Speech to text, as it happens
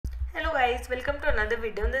Hello guys, welcome to another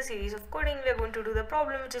video in the series of coding. We are going to do the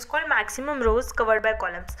problem which is called maximum rows covered by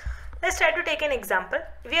columns. Let's try to take an example.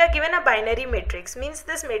 We are given a binary matrix, means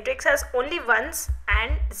this matrix has only ones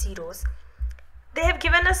and zeros. They have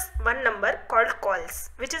given us one number called calls,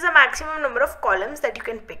 which is a maximum number of columns that you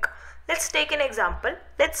can pick. Let's take an example.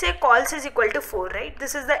 Let's say calls is equal to 4, right?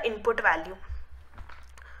 This is the input value.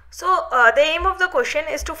 So the aim of the question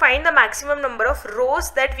is to find the maximum number of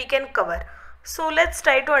rows that we can cover. So let's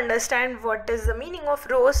try to understand what is the meaning of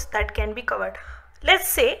rows that can be covered. Let's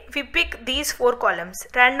say we pick these 4 columns,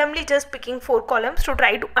 randomly just picking 4 columns to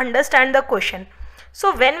try to understand the question.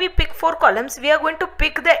 So when we pick 4 columns, we are going to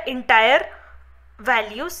pick the entire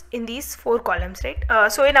values in these 4 columns,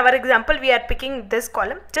 right? So in our example, we are picking this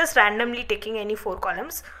column, just randomly taking any 4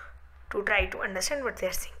 columns to try to understand what they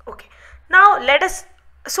are saying. Okay, now let us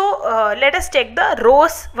take the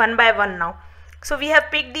rows one by one now. So we have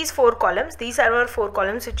picked these 4 columns. These are our 4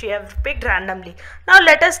 columns which we have picked randomly. Now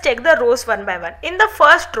let us take the rows one by one. In the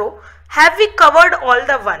first row, have we covered all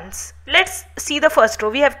the ones? Let's see the first row.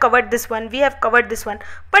 We have covered this one, we have covered this one,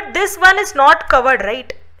 but this one is not covered,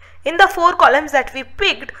 right? In the 4 columns that we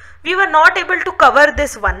picked, we were not able to cover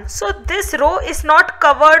this one. So this row is not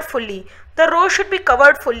covered fully. The row should be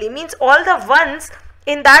covered fully, means all the ones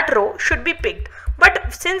in that row should be picked.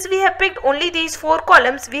 But since we have picked only these 4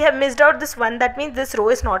 columns, we have missed out this one. That means this row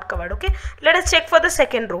is not covered. Okay, let us check for the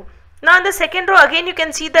second row. Now in the second row again you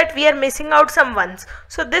can see that we are missing out some ones.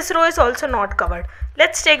 So this row is also not covered.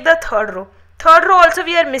 Let's take the third row. Third row also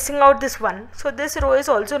we are missing out this one. So this row is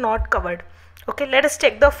also not covered. Okay, let us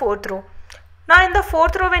check the fourth row. Now in the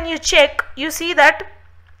fourth row when you check, you see that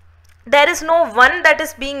there is no one that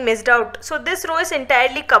is being missed out. So this row is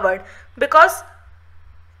entirely covered because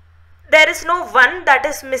there is no one that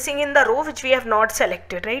is missing in the row which we have not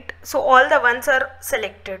selected, right? So all the ones are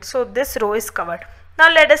selected. So this row is covered.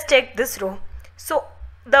 Now let us take this row. So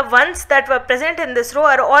the ones that were present in this row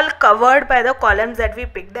are all covered by the columns that we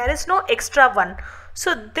picked. There is no extra one.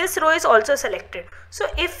 So this row is also selected. So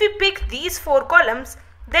if we pick these 4 columns,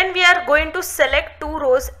 then we are going to select 2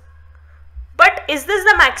 rows. But is this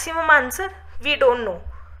the maximum answer? We don't know.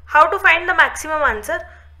 How to find the maximum answer?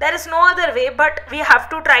 There is no other way, but we have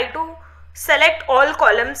to try to select all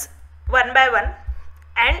columns one by one,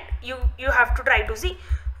 and you have to try to see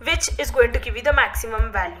which is going to give you the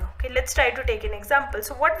maximum value. Okay, let's try to take an example.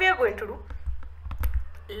 So what we are going to do,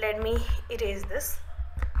 let me erase this.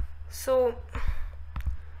 So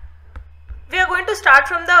we are going to start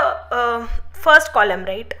from the first column,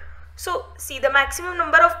 right? So see, the maximum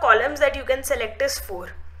number of columns that you can select is 4.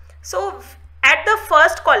 So at the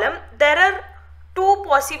first column there are 2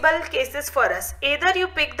 possible cases for us. Either you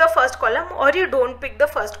pick the first column or you don't pick the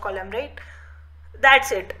first column, right?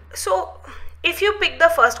 That's it. So if you pick the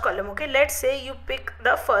first column, okay, let's say you pick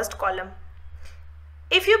the first column.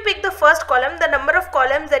 If you pick the first column, the number of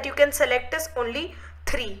columns that you can select is only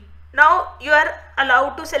 3. Now you are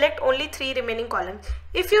allowed to select only 3 remaining columns.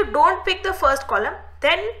 If you don't pick the first column,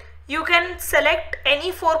 then you can select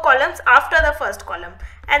any 4 columns after the first column,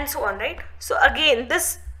 and so on, right? So again,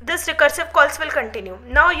 this recursive calls will continue.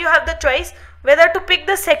 Now you have the choice whether to pick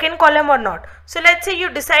the second column or not. So let's say you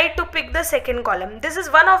decide to pick the second column. This is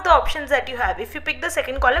one of the options that you have. If you pick the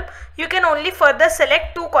second column, you can only further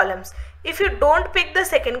select 2 columns. If you don't pick the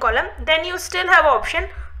second column, then you still have option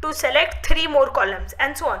to select 3 more columns,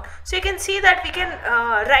 and so on. So you can see that we can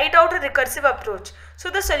write out a recursive approach. So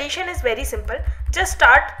the solution is very simple. Just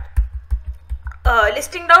start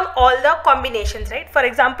listing down all the combinations, right? For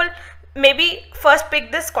example, maybe first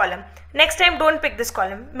pick this column, next time don't pick this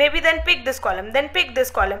column, maybe then pick this column, then pick this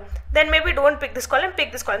column, then maybe don't pick this column,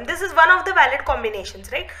 pick this column. This is one of the valid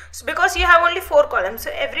combinations, right? So because you have only 4 columns,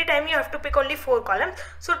 so every time you have to pick only 4 columns.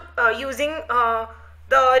 So using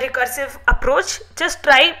the recursive approach, just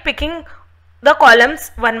try picking the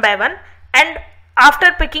columns one by one, and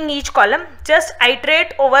after picking each column, just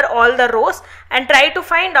iterate over all the rows and try to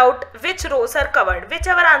find out which rows are covered.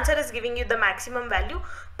 Whichever answer is giving you the maximum value,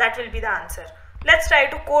 that will be the answer. Let's try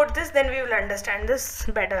to code this, then we will understand this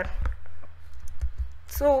better.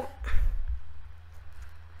 So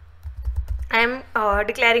I am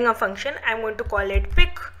declaring a function. I am going to call it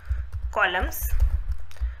pick columns.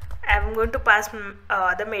 I am going to pass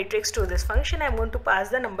the matrix to this function. I am going to pass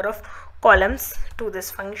the number of columns to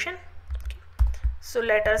this function. So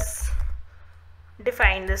let us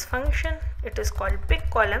define this function. It is called pick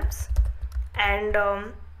columns, and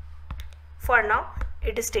for now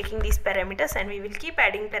it is taking these parameters, and we will keep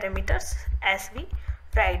adding parameters as we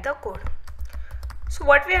write the code. So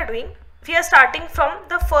what we are doing, we are starting from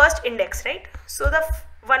the first index, right? So the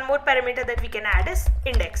one more parameter that we can add is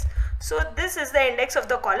index. So this is the index of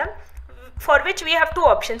the column, for which we have two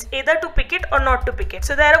options, either to pick it or not to pick it.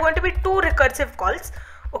 So there are going to be two recursive calls.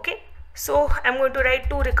 Okay, so I'm going to write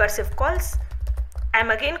two recursive calls. I'm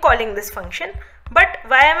again calling this function, but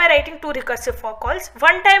why am I writing two recursive calls?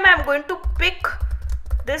 One time I'm going to pick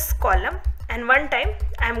this column and one time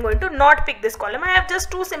I'm going to not pick this column. I have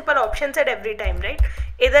just two simple options at every time, right?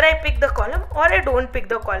 Either I pick the column or I don't pick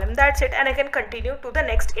the column. That's it, and I can continue to the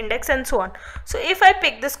next index and so on. So if I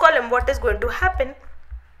pick this column, what is going to happen?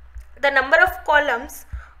 The number of columns,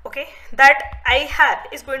 okay, that I have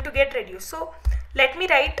is going to get reduced. So let me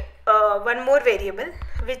write one more variable,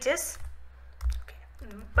 which is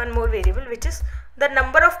the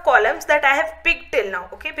number of columns that I have picked till now.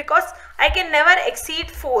 Okay, because I can never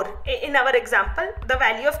exceed 4. In our example, the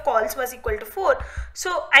value of calls was equal to 4,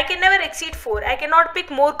 so I can never exceed 4. I cannot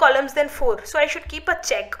pick more columns than 4, so I should keep a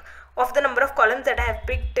check of the number of columns that I have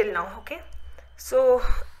picked till now. Okay, so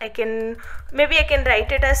maybe I can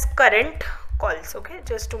write it as current calls, okay,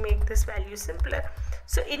 just to make this value simpler.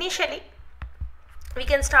 So initially we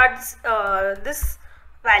can start this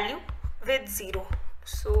value with 0.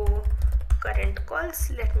 So current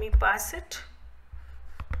calls, let me pass it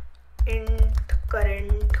int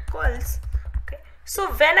current calls. Okay, so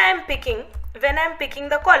when I am picking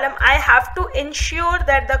the column, I have to ensure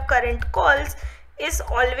that the current calls is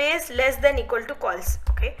always less than equal to calls.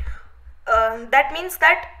 Okay, that means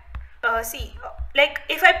that like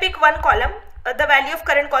if I pick one column, the value of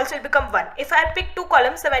current calls will become 1. If I pick two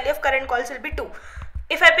columns, the value of current calls will be 2.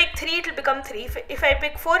 If I pick 3, it will become 3. If I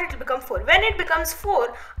pick 4, it will become 4. When it becomes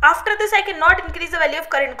 4, after this I cannot increase the value of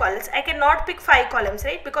current calls. I cannot pick 5 columns,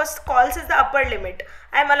 right? Because calls is the upper limit.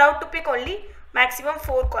 I am allowed to pick only maximum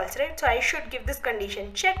 4 calls, right? So I should give this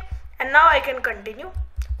condition check, and now I can continue.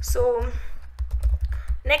 So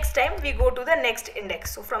next time we go to the next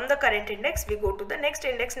index. So from the current index we go to the next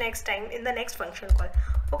index next time in the next function call.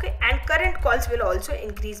 Okay, and current calls will also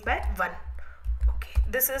increase by 1. Okay,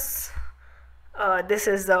 this is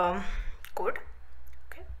the code.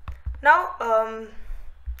 Okay, now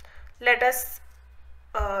let us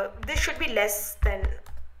this should be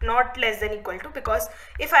not less than equal to, because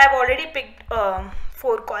if I have already picked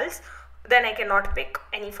 4 calls, then I cannot pick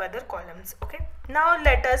any further columns. Okay, now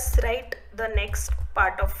let us write the next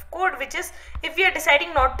part of code, which is if we are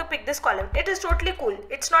deciding not to pick this column, it is totally cool.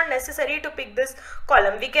 It's not necessary to pick this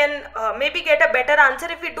column. We can maybe get a better answer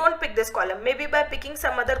if we don't pick this column. Maybe by picking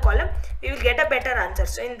some other column we will get a better answer.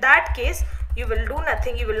 So in that case you will do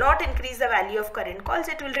nothing. You will not increase the value of current calls.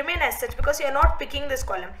 It will remain as such because you are not picking this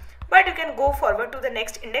column, but you can go forward to the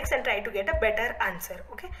next index and try to get a better answer.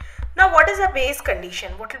 Okay, now what is a base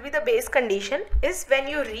condition? What will be the base condition is when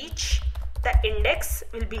you reach the index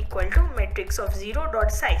will be equal to matrix of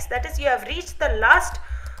 0.size. That is, you have reached the last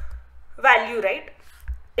value, right?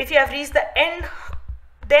 If you have reached the end,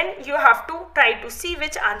 then you have to try to see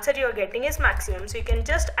which answer you are getting is maximum. So you can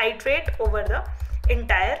just iterate over the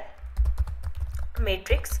entire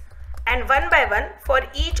matrix, and one by one for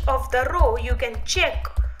each of the row you can check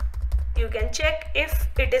if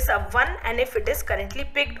it is a 1 and if it is currently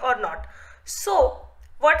picked or not. So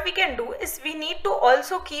what we can do is we need to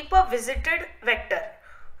also keep a visited vector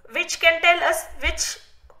which can tell us which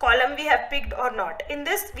column we have picked or not. In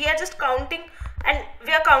this we are just counting, and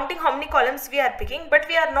we are counting how many columns we are picking, but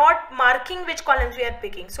we are not marking which columns we are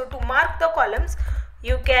picking. So to mark the columns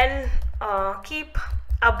you can keep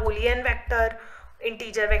a boolean vector,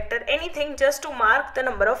 integer vector, anything just to mark the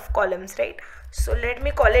number of columns, right? So let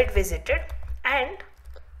me call it visited, and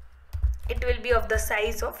it will be of the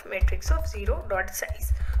size of matrix of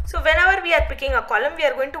 0.size. So whenever we are picking a column, we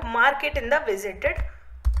are going to mark it in the visited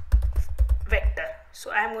vector.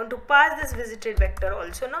 So I am going to pass this visited vector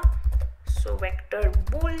also now. So vector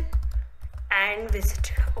bool and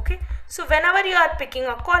visited. Okay, so whenever you are picking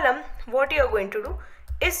a column, what you are going to do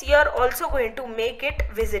is you are also going to make it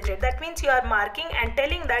visited. That means you are marking and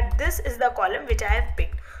telling that this is the column which I have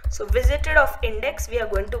picked. So visited of index, we are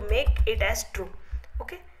going to make it as true.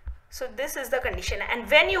 Okay, so this is the condition. And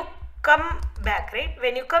when you come back, right,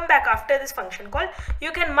 when you come back after this function call,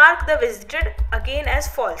 you can mark the visited again as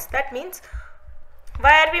false. That means,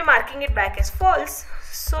 why are we marking it back as false?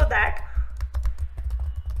 So that,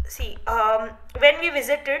 see, when we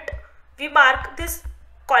visit it, we mark this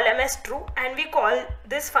column as true and we call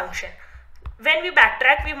this function. When we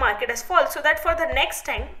backtrack, we mark it as false, so that for the next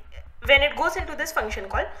time when it goes into this function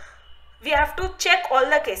call, we have to check all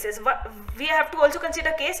the cases. We have to also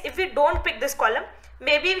consider case if we don't pick this column,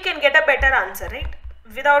 maybe we can get a better answer, right,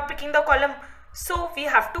 without picking the column. So we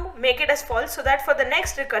have to make it as false, so that for the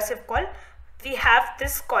next recursive call we have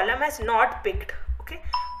this column as not picked. Okay,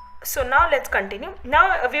 So now let's continue.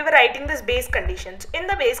 Now we were writing this base conditions. In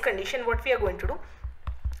the base condition, what we are going to do,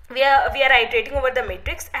 we are iterating over the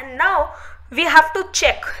matrix, and now we have to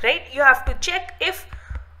check, right? You have to check if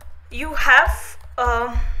you have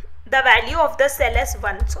the value of the cell as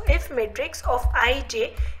 1. So if matrix of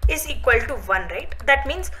ij is equal to 1, right, that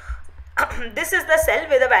means this is the cell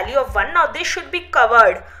with a value of 1. Now this should be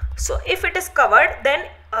covered. So if it is covered, then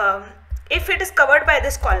if it is covered by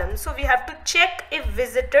this column, so we have to check if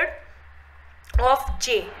visited of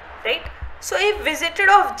j, right? So if visited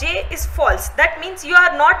of j is false, that means you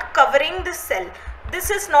are not covering this cell. This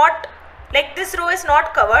is not, like, this row is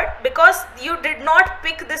not covered because you did not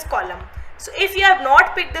pick this column. So if you have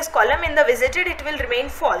not picked this column in the visited, it will remain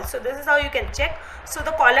false. So this is how you can check. So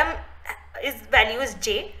the column value is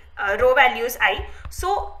j, row value is I.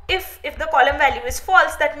 So if the column value is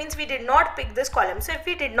false, that means we did not pick this column. So if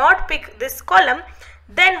we did not pick this column,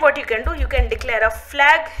 then what you can do, you can declare a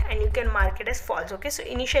flag and you can mark it as false. Okay, so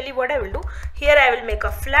initially what I will do, here I will make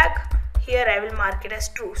a flag, here I will mark it as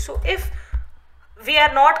true. So if we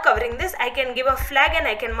are not covering this, I can give a flag and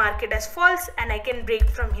I can mark it as false, and I can break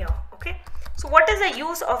from here. Okay, so what is the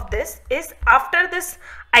use of this is, after this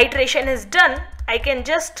iteration is done, I can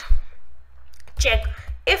just check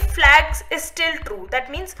if flags is still true.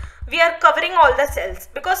 That means we are covering all the cells,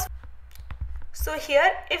 because so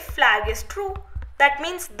here if flag is true, that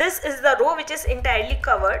means this is the row which is entirely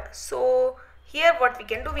covered. So here what we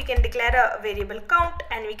can do, we can declare a variable count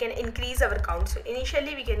and we can increase our count. So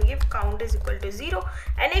initially we can give count is equal to 0,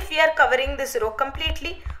 and if we are covering this row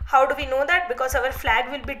completely, how do we know that? Because our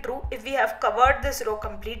flag will be true. If we have covered this row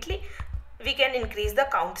completely, we can increase the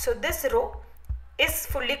count. So this row is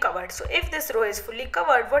fully covered. So if this row is fully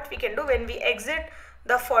covered, what we can do, when we exit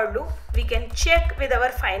the for loop, we can check with our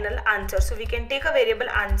final answer. So we can take a variable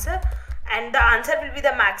answer, and the answer will be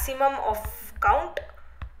the maximum of count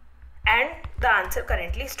and the answer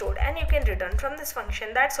currently stored, and you can return from this function.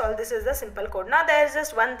 That's all. This is the simple code. Now there is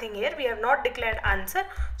just one thing here, we have not declared answer.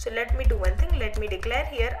 So let me do one thing, let me declare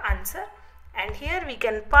here answer, and here we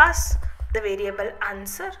can pass the variable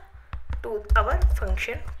answer to our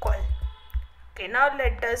function call. Okay, now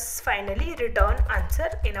let us finally return answer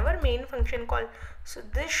in our main function call. So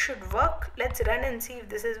this should work. Let's run and see if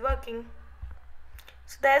this is working.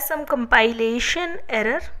 So there's some compilation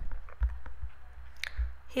error.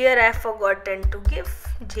 Here I have forgotten to give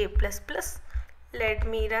j++. Let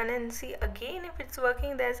me run and see again if it's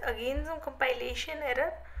working. There's again some compilation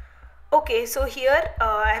error. Okay, so here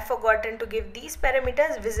I have forgotten to give these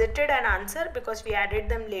parameters, visited and answer, because we added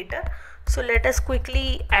them later. So let us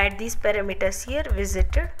quickly add these parameters here,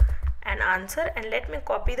 visited and answer, and let me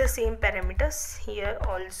copy the same parameters here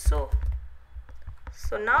also.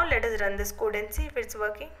 So now let us run this code and see if it's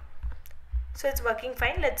working. So it's working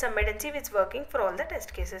fine. Let's submit and see if it's working for all the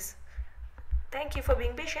test cases. Thank you for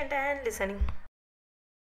being patient and listening.